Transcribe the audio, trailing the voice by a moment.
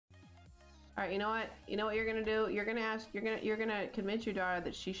All right, you know what? You know what you're gonna do? You're gonna convince your daughter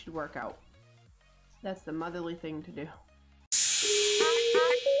that she should work out. That's the motherly thing to do.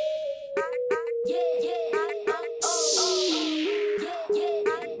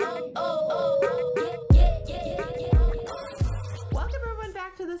 Welcome everyone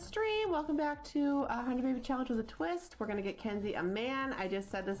back to the stream. Welcome back to 100 Baby Challenge with a Twist. We're gonna get Kenzie a man. I just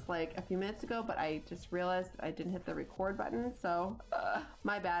said this like a few minutes ago, but I just realized I didn't hit the record button, so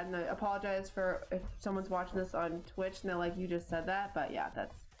my bad. And I apologize for if someone's watching this on Twitch and they're like, you just said that, but yeah,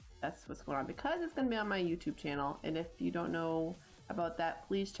 that's what's going on because it's gonna be on my YouTube channel. And if you don't know about that,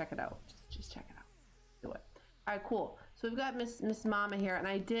 please check it out. Just check it out. Do it. All right, cool. So we've got Miss Mama here, and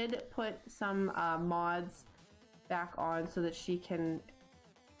I did put some mods back on so that she can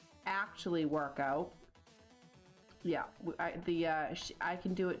actually work out. Yeah, I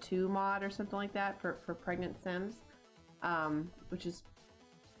can do it too mod or something like that for pregnant Sims, which is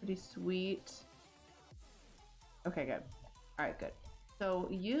pretty sweet. Okay, good. All right, good. So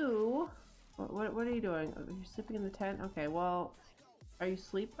you, what are you doing? You're sleeping in the tent? Okay, well, are you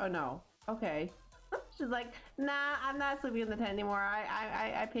asleep? Oh no. Okay. She's like, nah, I'm not sleeping in the tent anymore.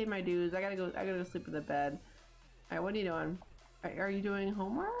 I paid my dues. I gotta go sleep in the bed. All right, what are you doing? Are you doing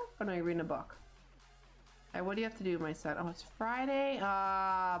homework? Oh no, you're reading a book. All right, what do you have to do, my son? Oh, it's Friday.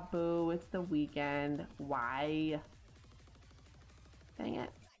 Ah, boo! It's the weekend. Why? Dang it!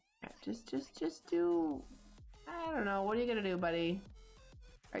 All right, just do. I don't know. What are you gonna do, buddy?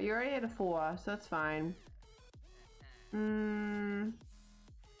 All right, you're already at a 4, so that's fine.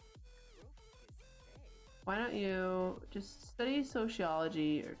 Why don't you just study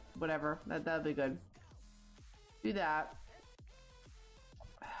sociology or whatever? That'd be good. Do that.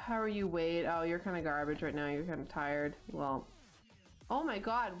 How are you, Wade? Oh, you're kind of garbage right now. You're kind of tired. Well, oh my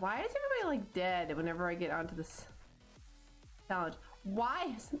god, why is everybody like dead whenever I get onto this challenge?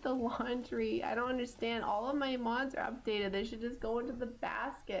 Why isn't the laundry? I don't understand. All of my mods are updated. They should just go into the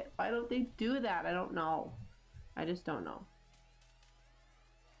basket. Why don't they do that? I don't know. I just don't know.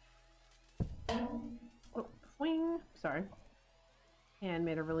 Oh, swing. Sorry. And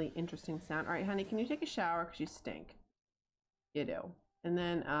made a really interesting sound. All right, honey, can you take a shower? Because you stink. You do. And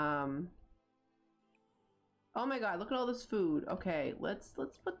then, oh my god, look at all this food. Okay, let's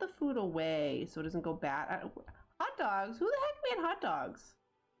put the food away so it doesn't go bad. Hot dogs? Who the heck made hot dogs?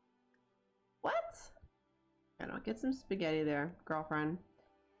 What? I don't know, get some spaghetti there, girlfriend.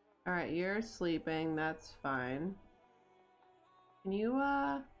 All right, you're sleeping. That's fine. Can you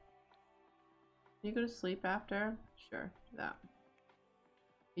go to sleep after? Sure, do that.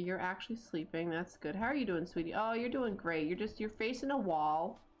 You're actually sleeping. That's good. How are you doing, sweetie? Oh, you're doing great. You're facing a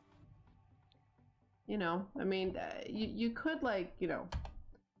wall. You know, I mean, you could like, you know,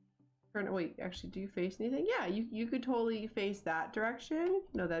 turn. Wait, actually, do you face anything? Yeah, you could totally face that direction.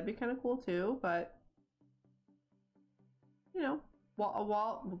 No, that'd be kind of cool too. But you know, a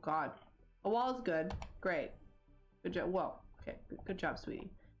wall. Oh God, a wall is good. Great, good job. Whoa. Okay, good job,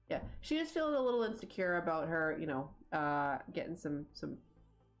 sweetie. Yeah, she is feeling a little insecure about her. You know, getting some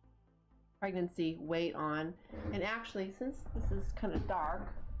pregnancy weight on. And actually, since this is kind of dark,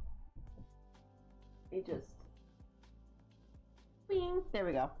 it just bing, there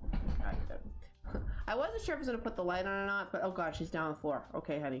we go. All right, good. I wasn't sure if I was gonna put the light on or not, but oh god, she's down on the floor.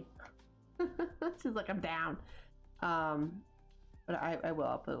 Okay, honey. She's like, I'm down. But I will.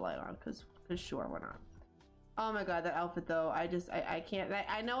 I'll put the light on because sure, why not? Oh my god, that outfit though. I can't.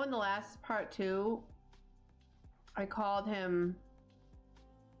 I know in the last part too, I called him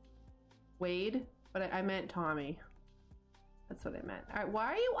Wade, but I meant Tommy. That's what I meant. All right, why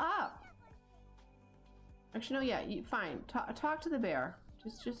are you up? Actually, no, yeah, fine. Talk to the bear.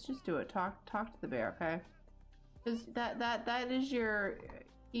 Just do it. Talk to the bear, okay? Because that is your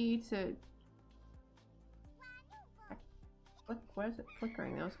key to. What is it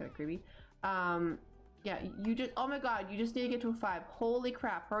flickering? That was kind of creepy. Yeah, you just. Oh my god, you just need to get to a 5. Holy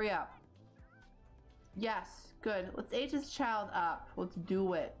crap! Hurry up. Yes, good. Let's age this child up. Let's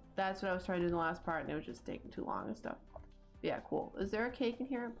do it. That's what I was trying to do in the last part, and it was just taking too long and stuff. Yeah, cool. Is there a cake in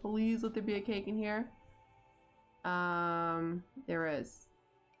here? Please let there be a cake in here. There is.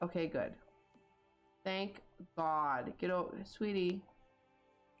 Okay, good. Thank God. Get over, sweetie.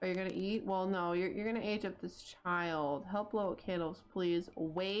 Are you gonna eat? Well, no. You're gonna age up this child. Help blow out candles, please.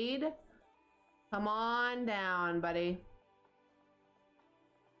 Wade, come on down, buddy.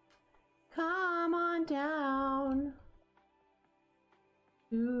 Come on down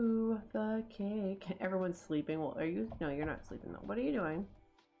to the cake. Everyone's sleeping. Well, are you? No, you're not sleeping though. What are you doing?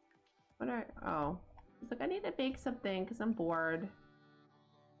 Oh. He's like, I need to bake something because I'm bored.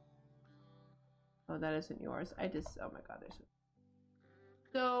 Oh, that isn't yours. Oh my god, there's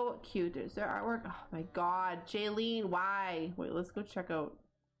So cute. Is there artwork? Oh my god. Jaylene, why? Wait, let's go check out.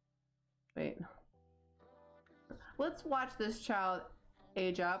 Wait. Let's watch this child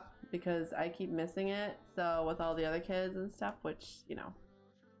age up because I keep missing it. So with all the other kids and stuff, which, you know,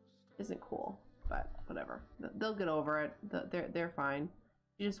 isn't cool, but whatever. They'll get over it. They're fine.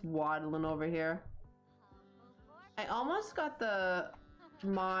 You're just waddling over here. I almost got the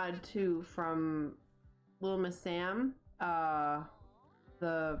mod too from Little Miss Sam.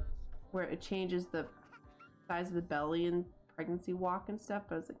 Where it changes the size of the belly and pregnancy walk and stuff.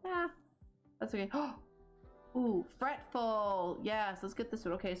 But I was like, nah, that's okay. Ooh, fretful. Yes, let's get this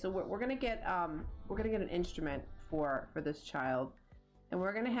one. Okay, so we're gonna get an instrument for this child, and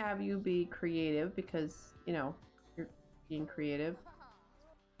we're gonna have you be creative because you know you're being creative.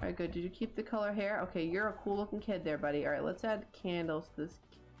 All right, good. Did you keep the color hair? Okay, you're a cool looking kid there, buddy. All right, let's add candles to this.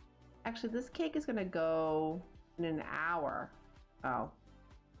 Actually, this cake is gonna go in an hour. Oh,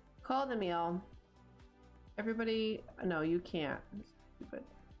 call the meal. Everybody, no, you can't. Stupid.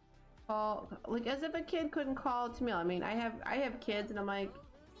 Call, like as if a kid couldn't call it to meal. I mean, I have kids, and I'm like,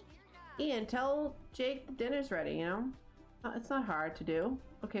 Ian, tell Jake the dinner's ready. You know, it's not hard to do.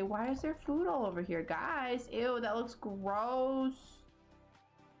 Okay, why is there food all over here, guys? Ew, that looks gross.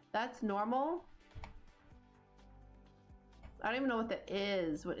 That's normal. I don't even know what that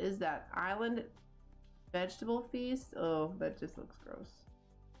is. What is that? Island vegetable feast? Oh, that just looks gross.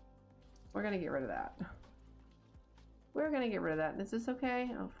 We're gonna get rid of that. We're gonna get rid of that. Is this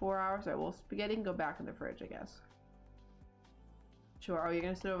okay? Oh, 4 hours. All right, well, spaghetti can go back in the fridge, I guess. Sure. Oh, you're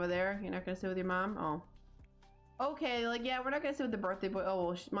gonna sit over there? You're not gonna sit with your mom? Oh. Okay, like, yeah, we're not gonna sit with the birthday boy. Oh,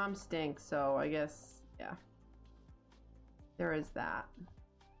 well, mom stinks, so I guess, yeah. There is that.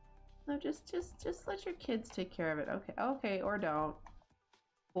 No, just let your kids take care of it. Okay, okay, or don't.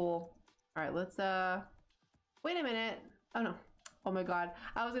 Cool. All right, let's, wait a minute. Oh, no. Oh my god.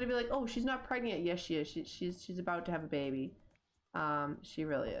 I was gonna be like, oh, she's not pregnant yet. Yes, she is. She's about to have a baby. She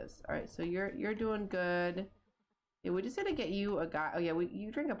really is. All right, so you're doing good. Yeah, we just had to get you a guy. Oh yeah,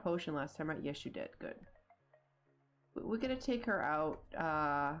 you drank a potion last time, right? Yes, you did. Good. We're gonna take her out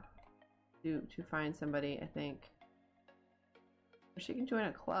to find somebody, I think. She can join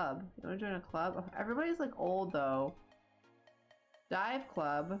a club. You want to join a club? Oh, everybody's like old though. Dive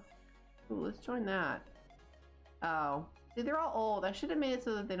club. Ooh, let's join that. Oh, see, they're all old. I should have made it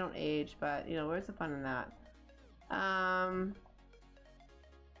so that they don't age, but you know, where's the fun in that?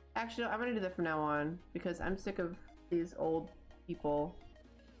 Actually, no, I'm gonna do that from now on because I'm sick of these old people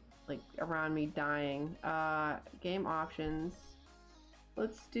like around me dying. Game options.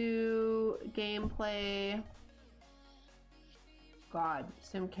 Let's do gameplay. God,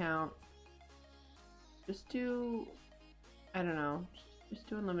 sim count. Just do, I don't know, just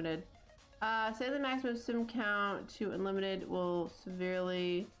do unlimited. Say the maximum sim count to unlimited will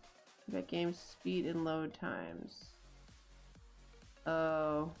severely affect game speed and load times.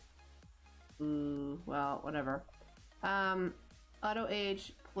 Oh. Ooh, well, whatever. Auto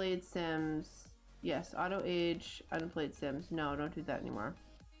age played sims. Yes, auto age unplayed sims. No, don't do that anymore.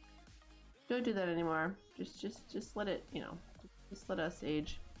 Don't do that anymore. Just let it, you know, just let us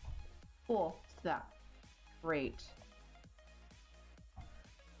age. Cool. Let's do that. Great.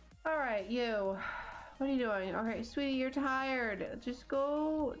 Alright, you. What are you doing? Okay, sweetie, you're tired. Just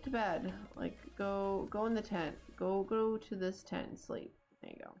go to bed. Like, go in the tent. Go to this tent and sleep.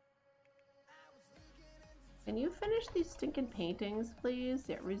 There you go. Can you finish these stinking paintings, please?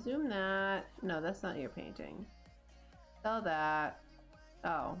 Yeah, resume that. No, that's not your painting. Sell that.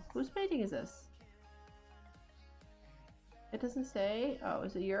 Oh, whose painting is this? It doesn't say. Oh,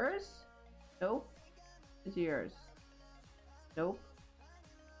 is it yours? Nope. It's yours. Nope.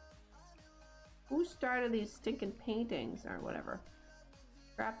 Who started these stinking paintings or whatever?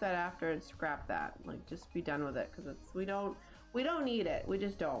 Scrap that after and scrap that. Like, just be done with it because it's we don't need it. We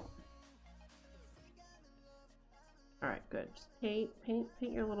just don't. All right, good. Just paint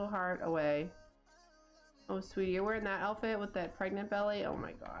your little heart away. Oh, sweetie, you're wearing that outfit with that pregnant belly. Oh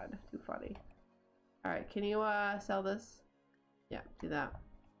my god, too funny. All right, can you sell this? Yeah, do that.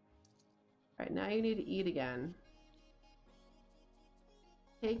 All right, now you need to eat again.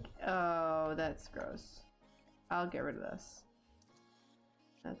 Oh, that's gross. I'll get rid of this.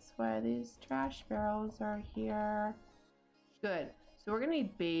 That's why these trash barrels are here. Good. So we're gonna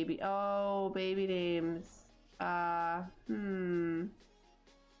need baby. Oh, baby names. I don't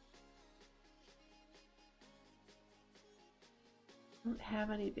have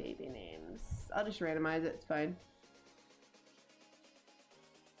any baby names. I'll just randomize it. It's fine.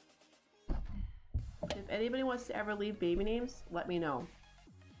 If anybody wants to ever leave baby names, let me know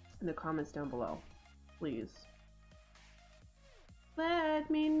in the comments down below, please. Let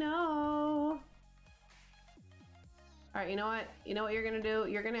me know. All right, you know what? You know what you're gonna do?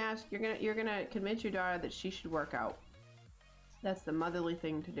 You're gonna convince your daughter that she should work out. That's the motherly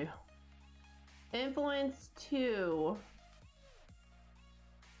thing to do. Influence 2.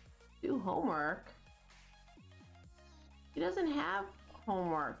 Do homework. She doesn't have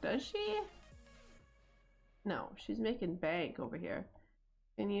homework, does she? No, she's making bank over here.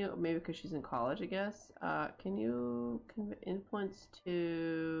 Can you, maybe because she's in college, I guess. Can you influence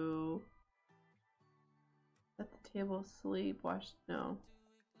 2? Let the table sleep, watch, no.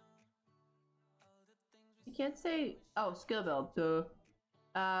 You can't say, oh, skill build, duh.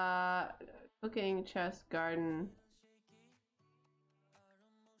 Cooking, chess, garden,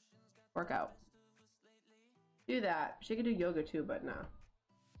 workout. Do that. She could do yoga too, but no.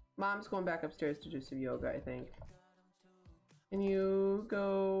 Mom's going back upstairs to do some yoga, I think. Can you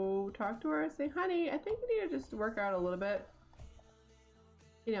go talk to her and say, honey, I think you need to just work out a little bit.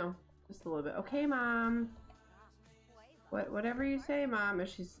 You know, just a little bit. Okay, Mom. Whatever you say, Mom, if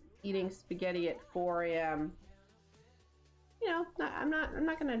she's eating spaghetti at 4 a.m. You know, I'm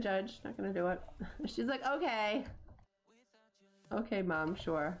not gonna judge, not gonna do it. She's like, okay. Okay, Mom,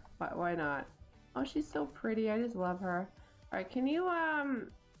 sure. Why not? Oh, she's so pretty. I just love her. All right, can you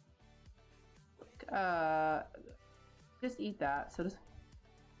just eat that so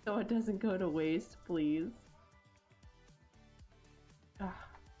it doesn't go to waste, please. Ugh.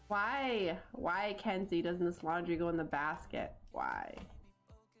 Why, Kenzie, doesn't this laundry go in the basket? Why?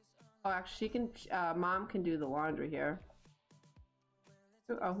 Oh, actually, she can. Mom can do the laundry here.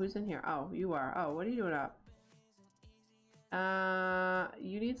 Oh, who's in here? Oh, you are. Oh, what are you doing up?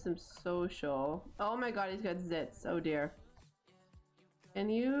 You need some social. Oh my God, he's got zits. Oh dear. Can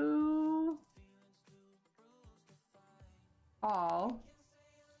you all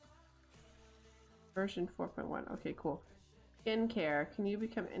version 4.1? Okay, cool. Skincare. Can you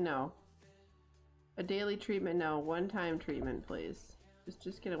become no? A daily treatment? No. One-time treatment, please.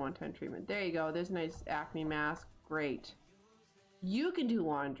 Just get a one-time treatment. There you go. There's a nice acne mask. Great. You can do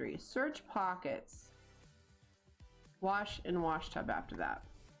laundry. Search pockets. Wash and wash tub after that.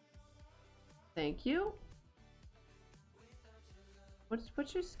 Thank you.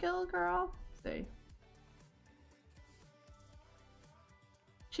 What's your skill, girl? Let's see.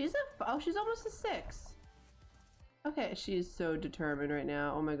 She's almost a 6. Okay, she's so determined right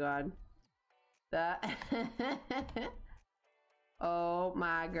now. Oh my God. That oh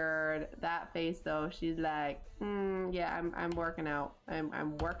my God. That face though, she's like, yeah, I'm working out.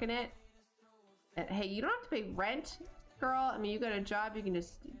 I'm working it. And hey, you don't have to pay rent, girl. I mean, you got a job, you can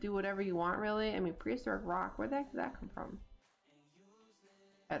just do whatever you want, really. I mean, prehistoric rock, where the heck did that come from?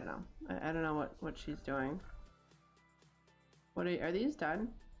 I don't know. I don't know what she's doing. What are these done?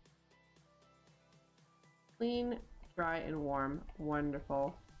 Clean, dry, and warm.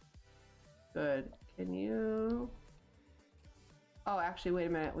 Wonderful. Good. Can you... Oh, actually, wait a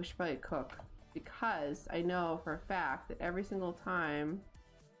minute. We should probably cook. Because I know for a fact that every single time...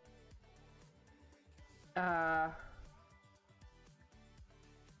 why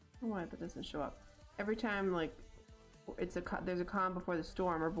that doesn't show up. Every time, like, there's a calm before the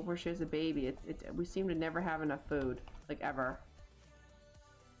storm, or before she has a baby, we seem to never have enough food. Like, ever.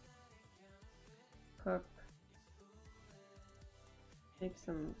 Cook. Make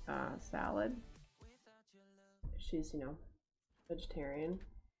some salad. She's, you know, vegetarian.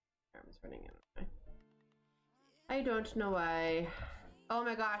 Arm's running out. I don't know why. Oh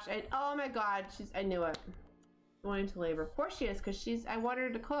my gosh! Oh my God! I knew it. Going to labor. Of course she is, because I want her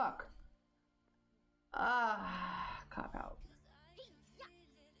to cook. Cop out.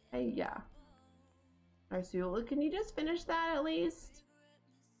 Hey, yeah. Alright, so can you just finish that at least?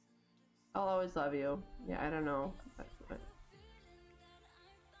 I'll always love you. Yeah, I don't know.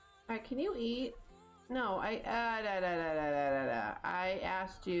 Alright, can you eat? No, I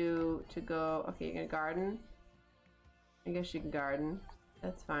asked you to go. Okay, you're gonna garden? I guess you can garden.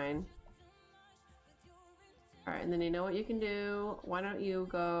 That's fine. Alright, and then you know what you can do? Why don't you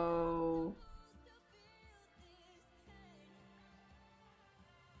go...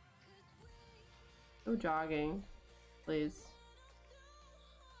 Go jogging, please.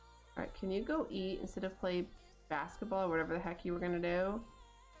 Alright, can you go eat instead of play basketball or whatever the heck you were gonna do?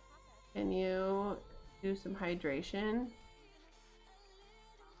 Can you do some hydration?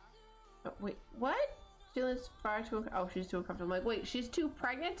 Oh, wait, what? She lives far too... Oh, she's too uncomfortable. I'm like, wait, she's too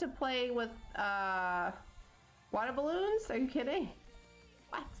pregnant to play with, water balloons? Are you kidding?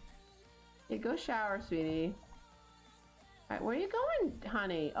 What? Yeah, go shower, sweetie. Alright, where are you going,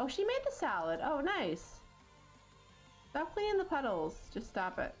 honey? Oh, she made the salad. Oh, nice. Stop cleaning the puddles. Just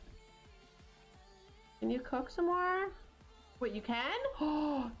stop it. Can you cook some more? Wait, you can?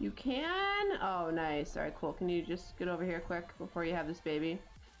 Oh, you can? Oh, nice. All right, cool. Can you just get over here quick before you have this baby?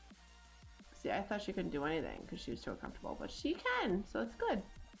 See, I thought she couldn't do anything because she was so comfortable, but she can, so it's good.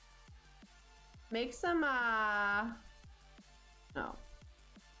 Make some, no.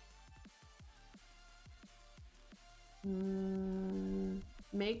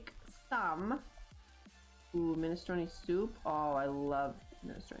 Make some. Ooh, minestrone soup. Oh, I love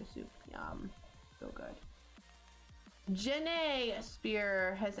minestrone soup. Yum. So good. Janae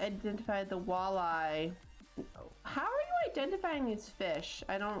Spear has identified the walleye. How are you identifying these fish?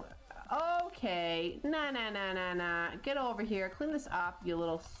 I don't... Okay. Nah. Get over here. Clean this up, you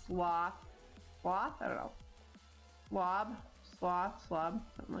little sloth. Sloth? I don't know. Slob?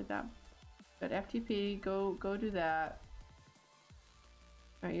 Something like that. Good. FTP. Go do that.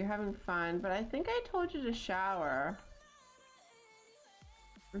 Alright, you're having fun, but I think I told you to shower.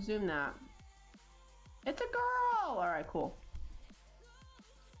 Resume that. It's a girl! Alright, cool.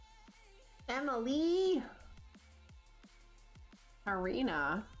 Emily!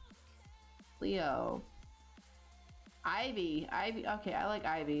 Arena. Leo. Ivy. Okay, I like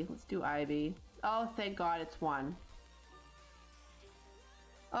Ivy. Let's do Ivy. Oh, thank God it's one.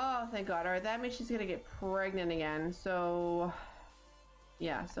 Oh, thank God. Alright, that means she's gonna get pregnant again, so...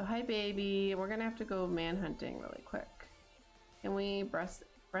 Yeah, so hi baby. We're gonna have to go manhunting really quick. Can we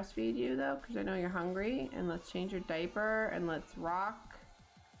breastfeed you though? Because I know you're hungry. And let's change your diaper and let's rock.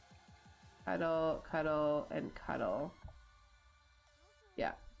 Cuddle, cuddle, and cuddle.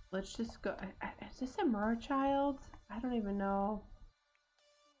 Yeah, let's just go. Is this a mer child? I don't even know.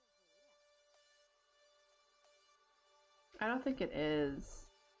 I don't think it is.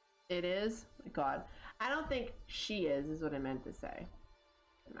 It is? My God. I don't think she is what I meant to say.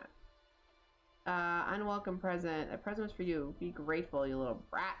 Unwelcome present. A present was for you. Be grateful, you little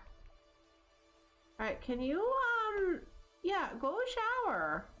brat. Alright, can you, yeah, go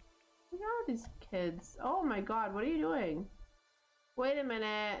shower. What's wrong with these kids? Oh my God, what are you doing? Wait a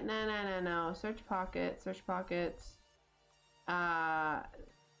minute. No. Search pockets. Search pockets.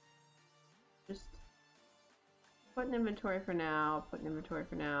 Just put an inventory for now. Put an inventory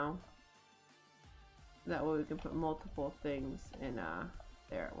for now. That way we can put multiple things in,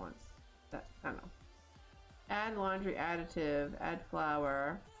 there at once. That, I don't know. Add laundry additive, add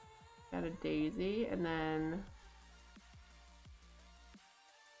flour, add a daisy, and then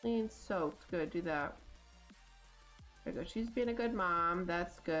clean soaked. Good, do that. There you go. She's being a good mom.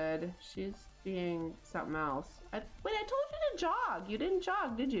 That's good. She's being something else. Wait, I told you to jog. You didn't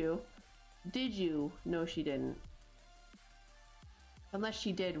jog, did you? Did you? No, she didn't. Unless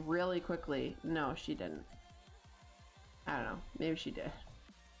she did really quickly. No, she didn't. I don't know. Maybe she did.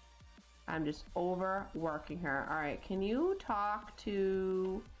 I'm just overworking her. Alright, can you talk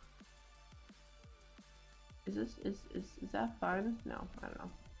to... Is that fun? No, I don't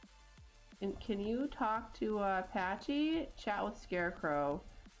know. And can you talk to Patchy? Chat with Scarecrow.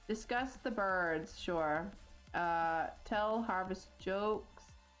 Discuss the birds, sure. Tell Harvest jokes.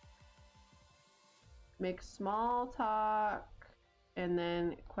 Make small talk. And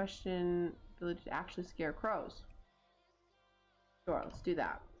then question ability to actually scare crows. Sure, let's do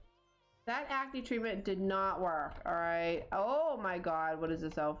that. That acne treatment did not work, alright? Oh my God, what is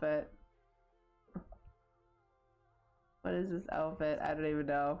this outfit? What is this outfit? I don't even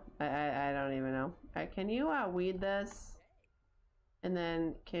know. I don't even know. Alright, can you weed this? And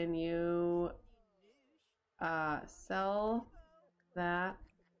then can you sell that?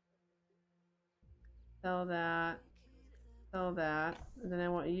 Sell that. Sell that. And then I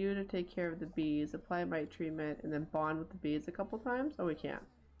want you to take care of the bees. Apply mite treatment and then bond with the bees a couple times. Oh, we can't.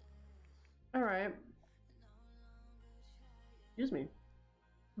 Alright. Excuse me.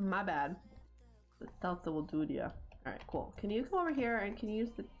 My bad. The salsa will do to you. Alright, cool. Can you come over here and can you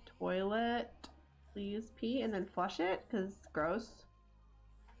use the toilet? Please pee and then flush it? Because it's gross.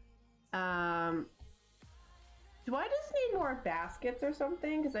 Do I just need more baskets or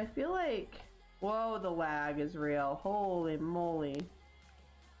something? Because I feel like... Whoa, the lag is real. Holy moly.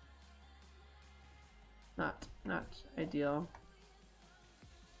 Not ideal.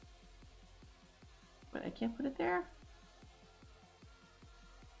 But I can't put it there?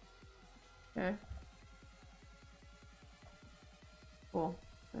 Okay. Cool.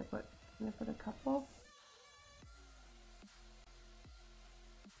 Can I put a couple?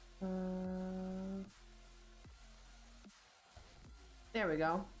 There we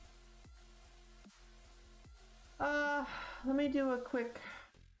go. Let me do a quick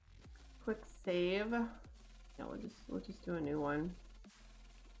save. No, we'll just do a new one.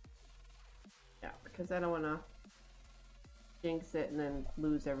 Yeah, because I don't want to jinx it and then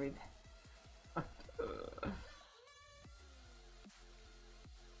lose everything.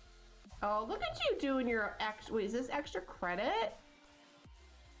 Oh, look at you doing your extra. Wait, is this extra credit?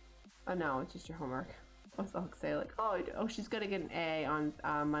 Oh no, it's just your homework. I was all excited, like, oh, she's gonna get an A on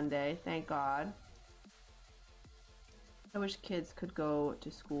Monday. Thank God. I wish kids could go to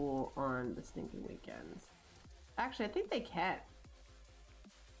school on the stinking weekends. Actually, I think they can.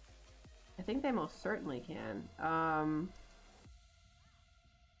 I think they most certainly can.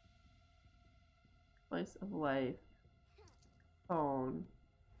 Slice of life. Phone.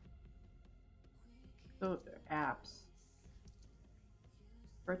 Oh, apps.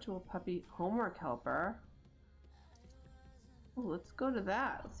 Virtual puppy homework helper. Oh, let's go to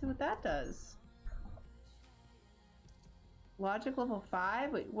that. Let's see what that does. Logic level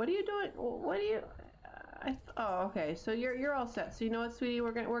 5? Wait, what are you doing? What are you... oh, okay. So you're all set. So you know what, sweetie?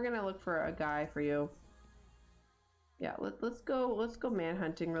 We're gonna look for a guy for you. Yeah, let's go man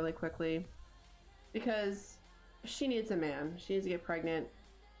hunting really quickly. Because she needs a man. She needs to get pregnant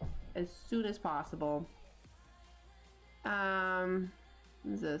as soon as possible.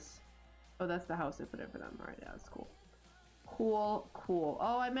 What is this? Oh, that's the house I put in for them. All right, yeah, that's cool. Cool.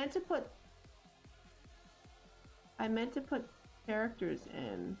 Oh, I meant to put characters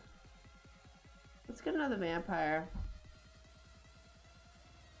in. Let's get another vampire.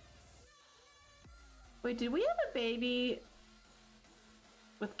 Wait, did we have a baby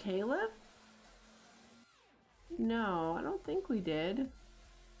with Caleb? No, I don't think we did.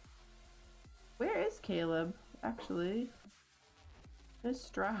 Where is Caleb, actually? There's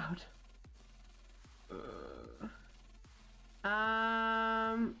Stroud.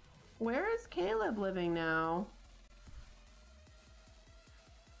 Where is Caleb living now?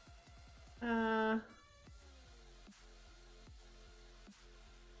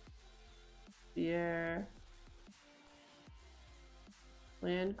 Here.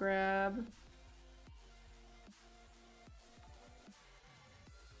 Land grab.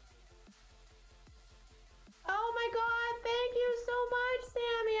 Oh my God, thank you so much,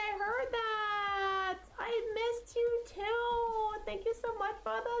 Sammy. I heard that. I missed you too. Thank you so much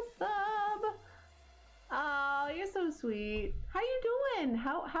for the sub. Oh, you're so sweet. How you doing?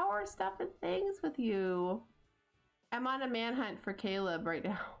 How are stuff and things with you? I'm on a manhunt for Caleb right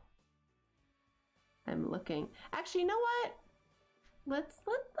now. I'm looking. Actually, you know what? You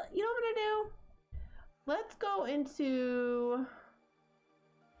know what I'm gonna do? Let's go into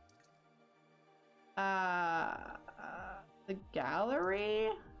the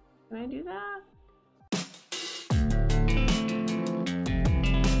gallery. Can I do that?